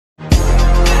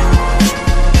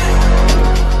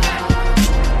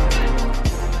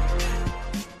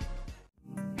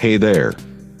Hey there.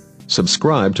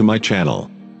 Subscribe to my channel.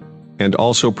 And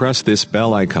also press this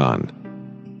bell icon.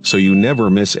 So you never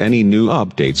miss any new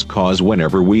updates cause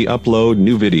whenever we upload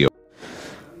new video.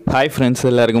 Hi friends,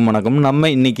 எல்லாருக்கும் வணக்கம்.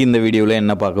 நம்ம இன்னைக்கு இந்த வீடியோவில்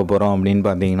என்ன பார்க்க போகிறோம் அப்படின்னு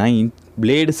பார்த்தீங்கன்னா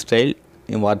பிளேடு ஸ்டைல்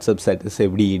வாட்ஸ்அப் ஸ்டேட்டஸ்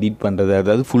எப்படி எடிட் பண்ணுறது,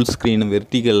 அதாவது ஃபுல் ஸ்க்ரீன்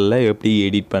வெர்டிக்கலில் எப்படி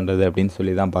எடிட் பண்ணுறது அப்படின்னு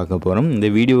சொல்லி தான் பார்க்க போகிறோம். இந்த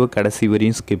வீடியோவை கடைசி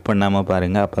வரையும் ஸ்கிப் பண்ணாமல்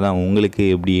பாருங்கள், அப்போ தான் உங்களுக்கு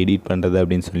எப்படி எடிட் பண்ணுறது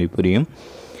அப்படின்னு சொல்லி புரியும்.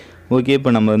 ஓகே,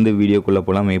 இப்போ நம்ம வீடியோக்குள்ளே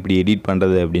போகலாம். எப்படி எடிட்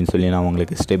பண்ணுறது அப்படின்னு சொல்லி நான்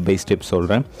உங்களுக்கு ஸ்டெப் பை ஸ்டெப்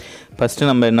சொல்கிறேன். ஃபஸ்ட்டு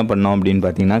நம்ம என்ன பண்ணோம் அப்படின்னு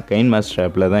பார்த்தீங்கன்னா கைன்மாஸ்டர்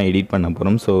ஆப்பில் தான் எடிட் பண்ண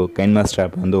போகிறோம். ஸோ கைன்மாஸ்டர்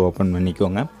ஆப் ஓப்பன்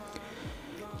பண்ணிக்கோங்க.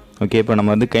 ஓகே, இப்போ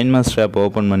நம்ம கைன்மாஸ்டர் ஆப்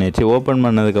ஓப்பன் பண்ணியாச்சு. ஓப்பன்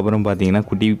பண்ணதுக்கப்புறம் பார்த்தீங்கன்னா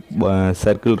குட்டி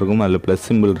சர்க்கிள் இருக்கும், அதில் ப்ளஸ்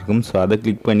சிம்பிள் இருக்கும். ஸோ அதை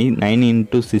கிளிக் பண்ணி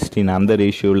 9:16 அந்த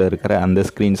ரேஷியோவில் இருக்கிற அந்த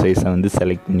ஸ்க்ரீன் சைஸை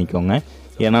செலக்ட் பண்ணிக்கோங்க.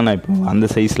 ஏன்னா நான் இப்போ அந்த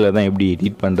சைஸில் தான் எப்படி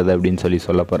எடிட் பண்ணுறது அப்படின்னு சொல்லி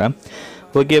சொல்ல போகிறேன்.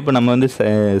 ஓகே, இப்போ நம்ம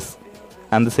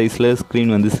அந்த சைஸில்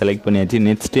ஸ்க்ரீன் செலக்ட் பண்ணியாச்சு.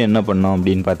 நெக்ஸ்ட்டு என்ன பண்ணோம்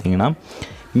அப்படின்னு பார்த்தீங்கன்னா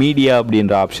மீடியா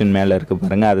அப்படின்ற ஆப்ஷன் மேலே இருக்க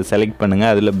பாருங்கள், அதை செலக்ட்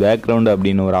பண்ணுங்கள். அதில் பேக்ரவுண்டு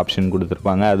அப்படின்னு ஒரு ஆப்ஷன்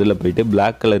கொடுத்துருப்பாங்க, அதில் போய்ட்டு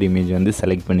பிளாக் கலர் இமேஜ்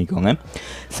செலக்ட் பண்ணிக்கோங்க.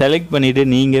 செலக்ட் பண்ணிவிட்டு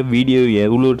நீங்கள் வீடியோ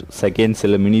எவ்வளோ செகண்ட்ஸ்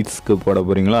இல்லை மினிட்ஸ்க்கு போட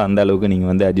போகிறீங்களோ அந்த அளவுக்கு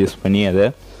நீங்கள் அட்ஜஸ்ட் பண்ணி அதை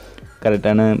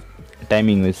கரெக்டான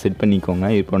டைமிங் செட் பண்ணிக்கோங்க.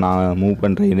 இப்போ நான் மூவ்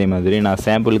பண்ணுறேன் இதே மாதிரி. நான்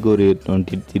சாம்பிளுக்கு ஒரு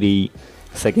 23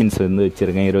 செகண்ட்ஸ்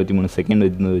வச்சுருக்கேன், 23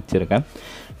 செகண்ட் வச்சுருக்கேன்.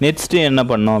 நெக்ஸ்ட்டு என்ன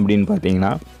பண்ணோம் அப்படின்னு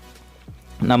பார்த்தீங்கன்னா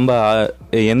நம்ம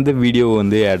எந்த வீடியோ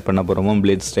ஆட் பண்ண போகிறோமோ,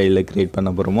 பிளேட் ஸ்டைலில் க்ரியேட் பண்ண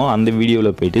போகிறோமோ அந்த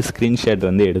வீடியோவில் போய்ட்டு ஸ்க்ரீன்ஷாட்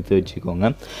எடுத்து வச்சுக்கோங்க.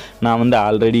 நான்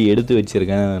ஆல்ரெடி எடுத்து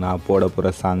வச்சுருக்கேன் நான் போட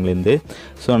போகிற சாங்லேருந்து.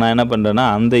 ஸோ நான் என்ன பண்ணுறேன்னா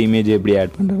அந்த இமேஜ் எப்படி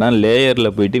ஆட் பண்ணுறேன்னா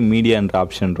லேயரில் போய்ட்டு மீடியான்ற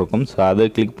ஆப்ஷன் இருக்கும். ஸோ அதை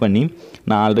கிளிக் பண்ணி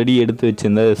நான் ஆல்ரெடி எடுத்து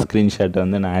வச்சுருந்த ஸ்க்ரீன்ஷாட்டை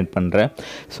நான் ஆட் பண்ணுறேன்.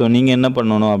 ஸோ நீங்கள் என்ன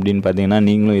பண்ணணும் அப்படின்னு பார்த்தீங்கன்னா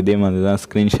நீங்களும் இதே மாதிரி தான்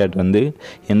ஸ்க்ரீன்ஷாட்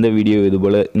எந்த வீடியோ இது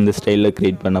போல் இந்த ஸ்டைலில்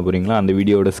க்ரியேட் பண்ண போகிறீங்களோ அந்த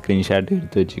வீடியோட ஸ்க்ரீன்ஷாட்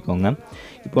எடுத்து வச்சுக்கோங்க.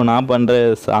 இப்போ நான் பண்ணுற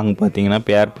சாங் பார்த்தீங்கன்னா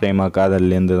பேர் பிரேமா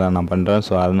காதல்லேருந்து தான் நான் பண்ணுறேன்.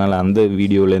 ஸோ அதனால் அந்த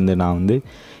வீடியோலேருந்து நான்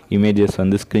இமேஜஸ்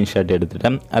ஸ்க்ரீன்ஷாட்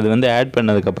எடுத்துட்டேன். அது ஆட்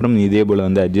பண்ணதுக்கப்புறம் இதே போல்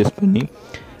அட்ஜஸ்ட் பண்ணி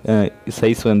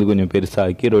சைஸ் கொஞ்சம்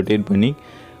பெருசாக்கி ரொட்டேட் பண்ணி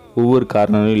ஒவ்வொரு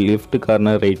கார்னரும் லெஃப்ட்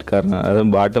கார்னர் ரைட் கார்னர் அதாவது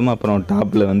பாட்டம் அப்புறம்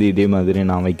டாப்பில் இதே மாதிரி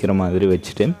நான் வைக்கிற மாதிரி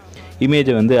வச்சுட்டு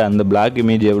இமேஜை அந்த பிளாக்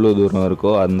இமேஜ் எவ்வளோ தூரம்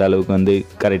இருக்கோ அந்த அளவுக்கு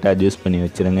கரெக்டாக அட்ஜஸ்ட் பண்ணி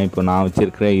வச்சுருங்க. இப்போ நான்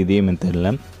வச்சுருக்கிற இதே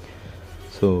மெத்தடில்.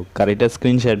 ஸோ கரெக்டாக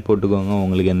ஸ்க்ரீன்ஷாட் போட்டுக்கோங்க,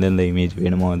 உங்களுக்கு எந்தெந்த இமேஜ்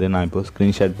வேணுமோ நான் இப்போ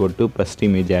ஸ்க்ரீன்ஷாட் போட்டு ஃபஸ்ட்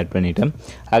இமேஜ் ஆட் பண்ணிவிட்டேன்.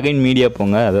 அகைன் மீடியா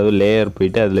போங்க, அதாவது லேயர்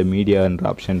போய்ட்டு அதில் மீடியான்ற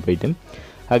ஆப்ஷன் போய்ட்டு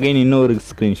அகைன் இன்னொரு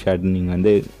ஸ்க்ரீன்ஷாட்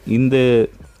நீங்கள்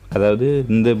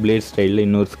இந்த பிளேட் ஸ்டைலில்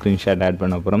இன்னொரு ஸ்க்ரீன்ஷாட் ஆட்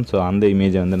பண்ண போகிறோம். ஸோ அந்த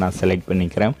இமேஜை நான் செலக்ட்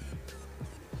பண்ணிக்கிறேன்.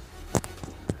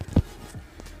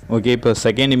 ஓகே, இப்போ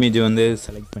செகண்ட் இமேஜ்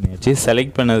செலக்ட் பண்ணியாச்சு.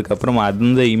 செலக்ட் பண்ணதுக்கப்புறம்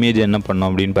அந்த இமேஜ் என்ன பண்ணோம்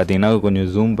அப்படின்னு பார்த்தீங்கன்னா கொஞ்சம்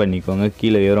ஜூம் பண்ணிக்கோங்க.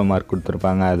 கீழே ஏரோ மார்க்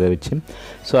கொடுத்துருப்பாங்க, அதை வச்சு.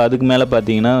 ஸோ அதுக்கு மேலே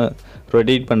பார்த்தீங்கன்னா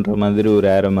ரொட்டேட் பண்ணுற மாதிரி ஒரு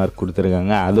ஏரோ மார்க்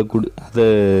கொடுத்துருக்காங்க. அதை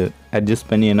அட்ஜஸ்ட்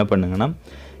பண்ணி என்ன பண்ணுங்கன்னா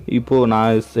இப்போது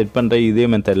நான் செட் பண்ணுற இதே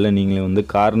மெத்தடில் நீங்களே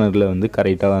கார்னரில்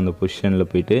கரெக்டாக அந்த பொசிஷனில்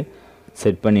போய்ட்டு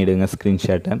செட் பண்ணிவிடுங்க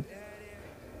ஸ்க்ரீன்ஷாட்டை.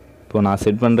 இப்போது நான்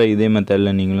செட் பண்ணுற இதே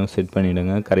மெத்தடில் நீங்களும் செட்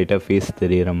பண்ணிவிடுங்க, கரெக்டாக ஃபேஸ்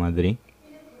தெரிகிற மாதிரி.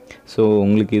 ஸோ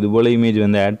உங்களுக்கு இது போல் இமேஜ்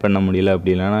ஆட் பண்ண முடியல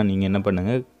அப்படி இல்லைனா நீங்கள் என்ன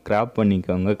பண்ணுங்கள், க்ராப்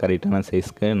பண்ணிக்கோங்க கரெக்டான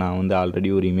சைஸ்க்கு. நான் ஆல்ரெடி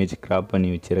ஒரு இமேஜ் க்ராப் பண்ணி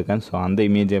வச்சுருக்கேன். ஸோ அந்த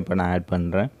இமேஜை இப்போ நான் ஆட்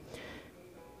பண்ணுறேன்.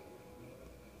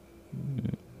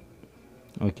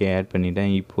 ஓகே, ஆட்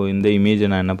பண்ணிட்டேன். இப்போது இந்த இமேஜை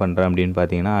நான் என்ன பண்ணுறேன் அப்படின்னு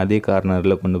பார்த்தீங்கன்னா அதே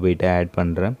கார்னரில் கொண்டு போய்ட்டு ஆட்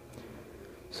பண்ணுறேன்.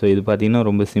 ஸோ இது பார்த்திங்கன்னா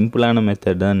ரொம்ப சிம்பிளான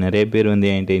மெத்தட் தான். நிறைய பேர்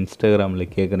என்கிட்ட இன்ஸ்டாகிராமில்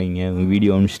கேட்குறீங்க,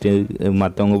 வீடியோ அனுப்பிச்சிட்டு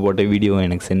மற்றவங்க போட்ட வீடியோ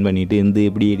எனக்கு சென்ட் பண்ணிவிட்டு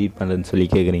எப்படி எடிட் பண்ணுறதுன்னு சொல்லி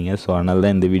கேட்குறீங்க. ஸோ அதனால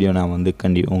தான் இந்த வீடியோ நான்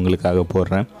உங்களுக்காக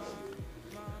போடுறேன்.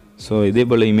 ஸோ இதே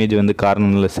போல் இமேஜ்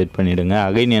கார்னரில் செட் பண்ணிவிடுங்க.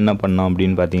 அகைன் என்ன பண்ணோம்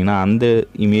அப்படின்னு பார்த்தீங்கன்னா அந்த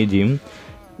இமேஜையும்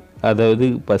அதாவது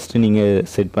ஃபஸ்ட்டு நீங்கள்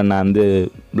செட் பண்ண அந்த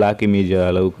பிளாக் இமேஜ்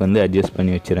அளவுக்கு அட்ஜஸ்ட்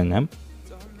பண்ணி வச்சுருங்க.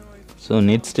 ஸோ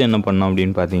நெக்ஸ்ட்டு என்ன பண்ணோம்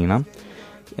அப்படின்னு பார்த்தீங்கன்னா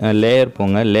லேயர்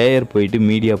போங்க, லேயர் போயிட்டு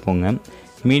மீடியா போங்க.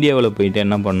 மீடியாவில் போயிட்டு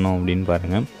என்ன பண்ணோம் அப்படின்னு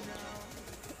பாருங்கள்.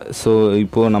 ஸோ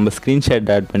இப்போது நம்ம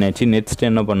ஸ்க்ரீன்ஷாட் ஆட் பண்ணியாச்சு. நெக்ஸ்ட்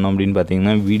என்ன பண்ணோம் அப்படின்னு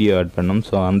பார்த்தீங்கன்னா வீடியோ ஆட் பண்ணோம்.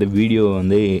 ஸோ அந்த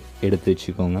வீடியோவை எடுத்து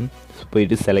வச்சுக்கோங்க,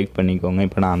 போயிட்டு செலக்ட் பண்ணிக்கோங்க.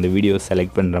 இப்போ நான் அந்த வீடியோவை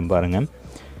செலக்ட் பண்ணுறேன் பாருங்கள்.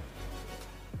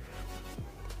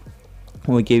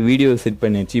 ஓகே, வீடியோ செட்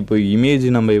பண்ணியாச்சு. இப்போ இமேஜ்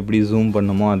நம்ம எப்படி ஜூம்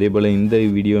பண்ணமோ அதே போல் இந்த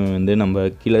வீடியோ நம்ம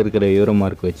கீழே இருக்கிற ஏரோ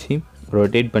மார்க் வச்சு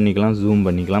ரொட்டேட் பண்ணிக்கலாம், ஜூம்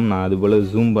பண்ணிக்கலாம். நான் அதுபோல்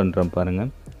ஜூம் பண்ணுறேன் பாருங்கள்,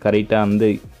 கரெக்டாக அந்த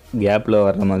கேப்பில்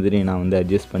வர்ற மாதிரி நான்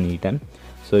அட்ஜஸ்ட் பண்ணிக்கிட்டேன்.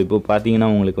 ஸோ இப்போ பார்த்தீங்கன்னா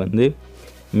உங்களுக்கு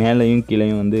மேலேயும்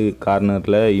கீழேயும்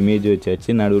கார்னரில் இமேஜ் வச்சாச்சு,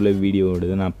 நடுவில் வீடியோ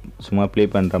ஓடுது. நான் சும்மா ப்ளே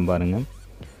பண்ணுறேன் பாருங்கள்.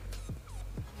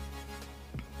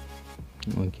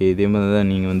 ஓகே, இதே மாதிரி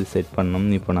தான் நீங்கள் செட் பண்ணணும்.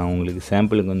 இப்போ நான் உங்களுக்கு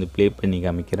சாம்பிளுக்கு ப்ளே பண்ணி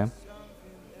காமிக்கிறேன்.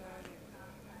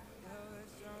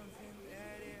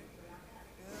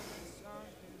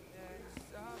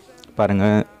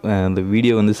 பாருங்கள் அந்த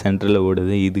வீடியோ வந்து சென்டரில்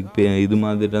ஓடுது. இது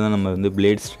மாதிரி தான் நம்ம வந்து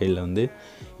பிளேட் ஸ்டைலில் வந்து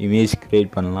இமேஜ் க்ரியேட்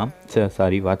பண்ணலாம்.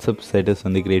 வாட்ஸ்அப் ஸ்டேட்டஸ்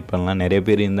வந்து க்ரியேட் பண்ணலாம். நிறைய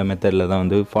பேர் இந்த மெத்தடில் தான்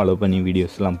வந்து ஃபாலோ பண்ணி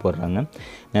வீடியோஸ்லாம் போடுறாங்க.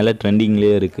 நல்லா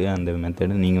ட்ரெண்டிங்லேயே இருக்குது அந்த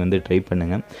மெத்தடு. நீங்கள் வந்து ட்ரை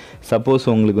பண்ணுங்கள். சப்போஸ்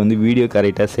உங்களுக்கு வந்து வீடியோ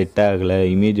கரெக்டாக செட் ஆகலை,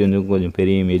 இமேஜ் வந்து கொஞ்சம்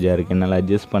பெரிய இமேஜாக இருக்குது, என்னால்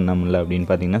அட்ஜஸ்ட் பண்ண முடியல அப்படின்னு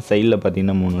பார்த்தீங்கன்னா சைடில்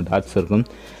பார்த்தீங்கன்னா 3 டாட்ஸ் இருக்கும்.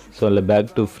 ஸோ அதில்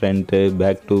back to front,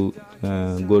 back to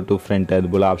go to front அது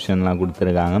போல் ஆப்ஷன்லாம்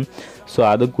கொடுத்துருக்காங்க. ஸோ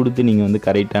அதை கொடுத்து நீங்கள் வந்து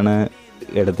கரெக்டான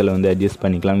இடத்துல வந்து அட்ஜஸ்ட்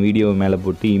பண்ணிக்கலாம். வீடியோ மேலே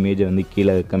போட்டு இமேஜை வந்து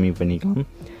கீழே கம்மி பண்ணிக்கலாம்.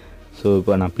 ஸோ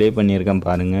இப்போ நான் ப்ளே பண்ணியிருக்கேன்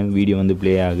பாருங்கள். வீடியோ வந்து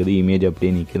ப்ளே ஆகுது, இமேஜ்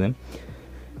அப்படியே நிற்குது.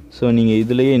 ஸோ நீங்கள்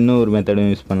இதுலேயே இன்னும் ஒரு மெத்தடும்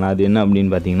யூஸ் பண்ணலாம். அது என்ன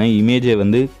அப்படின்னு பார்த்தீங்கன்னா இமேஜை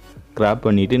வந்து க்ராப்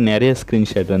பண்ணிவிட்டு நிறைய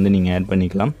ஸ்க்ரீன்ஷாட் வந்து நீங்கள் ஆட்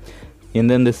பண்ணிக்கலாம்.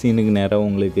 எந்தெந்த சீனுக்கு நேராக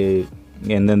உங்களுக்கு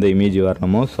எந்தெந்த இமேஜ்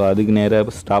வரணுமோ ஸோ அதுக்கு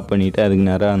நேராக ஸ்டாப் பண்ணிவிட்டு அதுக்கு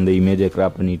நேராக அந்த இமேஜை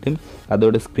க்ராப் பண்ணிவிட்டு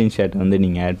அதோட ஸ்க்ரீன்ஷாட்டை வந்து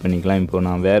நீங்கள் ஆட் பண்ணிக்கலாம். இப்போது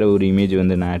நான் வேறு ஒரு இமேஜ்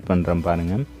வந்து நான் ஆட் பண்ணுறேன்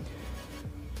பாருங்கள்.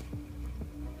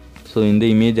 ஸோ இந்த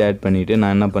இமேஜ் ஆட் பண்ணிவிட்டு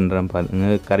நான் என்ன பண்ணுறேன்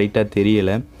பாருங்கள், கரெக்டாக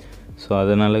தெரியலை. ஸோ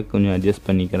அதனால் கொஞ்சம் அட்ஜஸ்ட்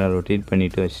பண்ணிக்கிறேன், ரொட்டேட்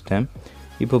பண்ணிவிட்டு வச்சுட்டேன்.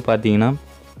 இப்போ பார்த்தீங்கன்னா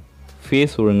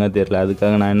ஃபேஸ் ஒழுங்காக தெரியல.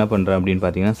 அதுக்காக நான் என்ன பண்ணுறேன் அப்படின்னு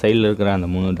பார்த்தீங்கன்னா சைடில் இருக்கிற அந்த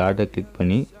 3 டாட்டை கிளிக்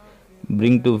பண்ணி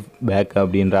பிரிங் டு பேக்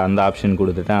அப்படின்ற அந்த ஆப்ஷன்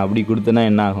கொடுத்துட்டேன். அப்படி கொடுத்தனா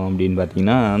என்ன ஆகும் அப்படின்னு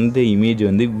பார்த்தீங்கன்னா அந்த இமேஜ்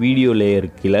வந்து வீடியோ லேயர்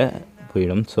கீழே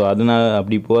போயிடும். ஸோ அதனால்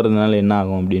அப்படி போகிறதுனால என்ன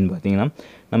ஆகும் அப்படின்னு பார்த்தீங்கன்னா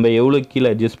நம்ம எவ்வளோ கீழே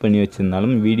அட்ஜஸ்ட் பண்ணி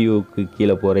வச்சுருந்தாலும் வீடியோவுக்கு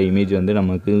கீழே போகிற இமேஜ் வந்து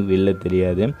நமக்கு வெளில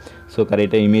தெரியாது. ஸோ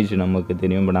கரெக்டாக இமேஜ் நமக்கு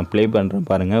தெரியும். இப்போ நான் ப்ளே பண்ணுறேன்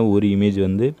பாருங்கள். ஒரு இமேஜ்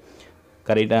வந்து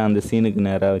கரெக்டாக அந்த சீனுக்கு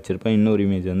நேராக வச்சுருப்பேன், இன்னொரு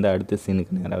இமேஜ் வந்து அடுத்த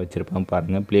சீனுக்கு நேராக வச்சுருப்பேன்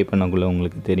பாருங்கள். ப்ளே பண்ணக்குள்ளே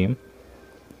உங்களுக்கு தெரியும்.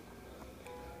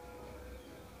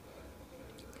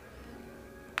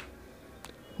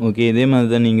 ஓகே, இதே மாதிரி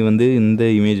தான் நீங்கள் வந்து இந்த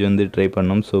இமேஜ் வந்து ட்ரை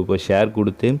பண்ணணும். ஸோ இப்போ ஷேர்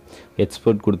கொடுத்து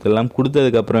எக்ஸ்போர்ட் கொடுத்துடலாம்.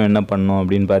 கொடுத்ததுக்கப்புறம் என்ன பண்ணோம்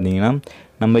அப்படின்னு பார்த்தீங்கன்னா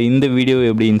நம்ம இந்த வீடியோ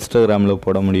எப்படி இன்ஸ்டாகிராமில்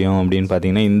போட முடியும் அப்படின்னு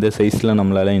பார்த்தீங்கன்னா இந்த சைஸில்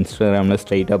நம்மளால் இன்ஸ்டாகிராமில்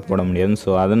ஸ்ட்ரைட்டாக போட முடியாது.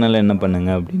 ஸோ அதனால் என்ன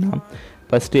பண்ணுங்கள் அப்படின்னா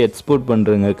ஃபஸ்ட்டு எக்ஸ்போர்ட்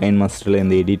பண்ணுறங்க கைன் மாஸ்டரில்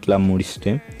இந்த எடிட்லாம்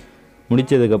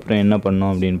முடித்ததுக்கப்புறம் என்ன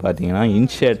பண்ணோம் அப்படின்னு பார்த்தீங்கன்னா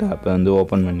இன்ஷாட் ஆப்பை வந்து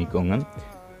ஓப்பன் பண்ணிக்கோங்க.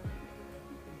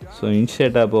 ஸோ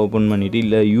இன்ஷாட் ஆப்பை ஓப்பன் பண்ணிவிட்டு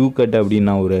இல்லை யூகட் அப்படின்னு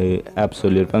நான் ஒரு ஆப்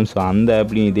சொல்லியிருப்பேன். ஸோ அந்த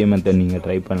ஆப்லேயும் இதே மெத்தட் நீங்கள்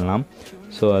ட்ரை பண்ணலாம்.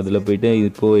 ஸோ அதில் போய்ட்டு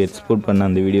இப்போது எக்ஸ்போர்ட் பண்ண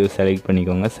அந்த வீடியோ செலக்ட்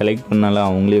பண்ணிக்கோங்க. செலக்ட் பண்ணாலும்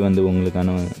அவங்களே வந்து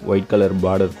உங்களுக்கான ஒயிட் கலர்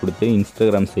பார்டர் கொடுத்து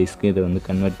இன்ஸ்டாகிராம் சைஸ்க்கு இதை வந்து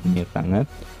கன்வெர்ட் பண்ணியிருக்காங்க.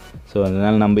 ஸோ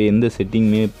அதனால் நம்ம எந்த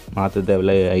செட்டிங்குமே மாற்ற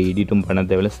தேவையில்ல, எடிட்டும் பண்ண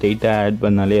தேவையில்ல. ஸ்ட்ரெயிட்டாக ஆட்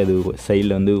பண்ணாலே அது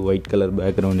சைடில் வந்து ஒயிட் கலர்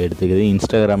பேக்ரவுண்ட் எடுத்துக்குது.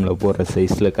 இன்ஸ்டாகிராமில் போடுற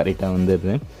சைஸில் கரெக்டாக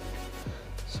வந்துடுது.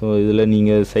 ஸோ இதில்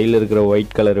நீங்கள் சைடில் இருக்கிற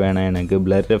ஒயிட் கலர் வேணாம், எனக்கு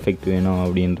பிளர் எஃபெக்ட் வேணும்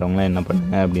அப்படின்றவங்களாம் என்ன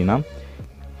பண்ணுங்க அப்படின்னா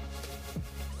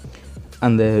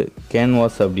அந்த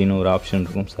கேன்வாஸ் அப்படின்னு ஒரு ஆப்ஷன்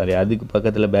இருக்கும். அதுக்கு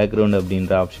பக்கத்தில் பேக்ரவுண்ட்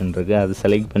அப்படின்ற ஆப்ஷன் இருக்குது. அது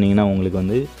செலக்ட் பண்ணிங்கன்னா உங்களுக்கு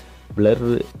வந்து பிளர்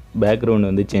பேக்ரவுண்ட்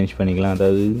வந்து சேஞ்ச் பண்ணிக்கலாம்.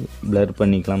 அதாவது பிளர்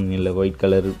பண்ணிக்கலாம், இல்லை ஒயிட்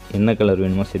கலர் என்ன கலர்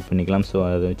வேணுமோ செட் பண்ணிக்கலாம். ஸோ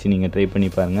அதை வச்சு நீங்கள் ட்ரை பண்ணி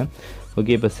பாருங்கள்.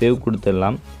 ஓகே, இப்போ சேவ்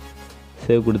கொடுத்துடலாம்.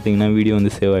 சேவ் கொடுத்தீங்கன்னா வீடியோ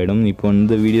வந்து சேவ் ஆகிடும். இப்போ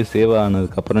இந்த வீடியோ சேவ்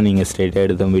ஆனதுக்கப்புறம் நீங்கள் ஸ்ட்ரைட்டாக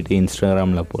எடுத்து போய்ட்டு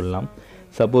இன்ஸ்டாகிராமில் போடலாம்.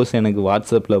 சப்போஸ் எனக்கு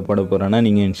வாட்ஸ்அப்பில் போட போகிறேன்னா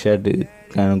நீங்கள் இன்ஷாட்டு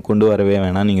கொண்டு வரவே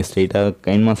வேணாம். நீங்கள் ஸ்ட்ரைட்டாக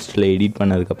கைன் மாஸ்டரில் எடிட்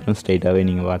பண்ணதுக்கப்புறம் ஸ்ட்ரைட்டாகவே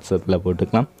நீங்கள் வாட்ஸ்அப்பில்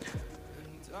போட்டுக்கலாம்.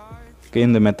 ஓகே,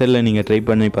 இந்த மெத்தடில் நீங்கள் ட்ரை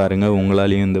பண்ணி பாருங்கள்.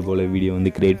 உங்களாலேயும் இந்த போல் வீடியோ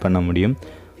வந்து க்ரியேட் பண்ண முடியும்.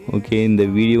 ஓகே, இந்த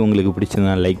வீடியோ உங்களுக்கு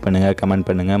பிடிச்சதுனா லைக் பண்ணுங்கள், கமெண்ட்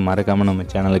பண்ணுங்கள், மறக்காமல் நம்ம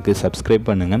சேனலுக்கு சப்ஸ்கிரைப்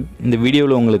பண்ணுங்கள். இந்த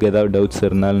வீடியோவில் உங்களுக்கு ஏதாவது டவுட்ஸ்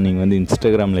இருந்தாலும் நீங்கள் வந்து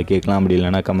இன்ஸ்டாகிராமில் கேட்கலாம். அப்படி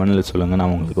இல்லைனா கமெண்டில் சொல்லுங்கள்,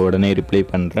 நான் உங்களுக்கு உடனே ரிப்ளை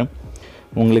பண்ணுறேன்.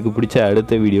 உங்களுக்கு பிடிச்ச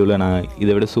அடுத்த வீடியோவில் நான்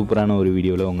இதை விட சூப்பரான ஒரு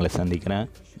வீடியோவில் உங்களை சந்திக்கிறேன்.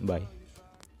 பாய்.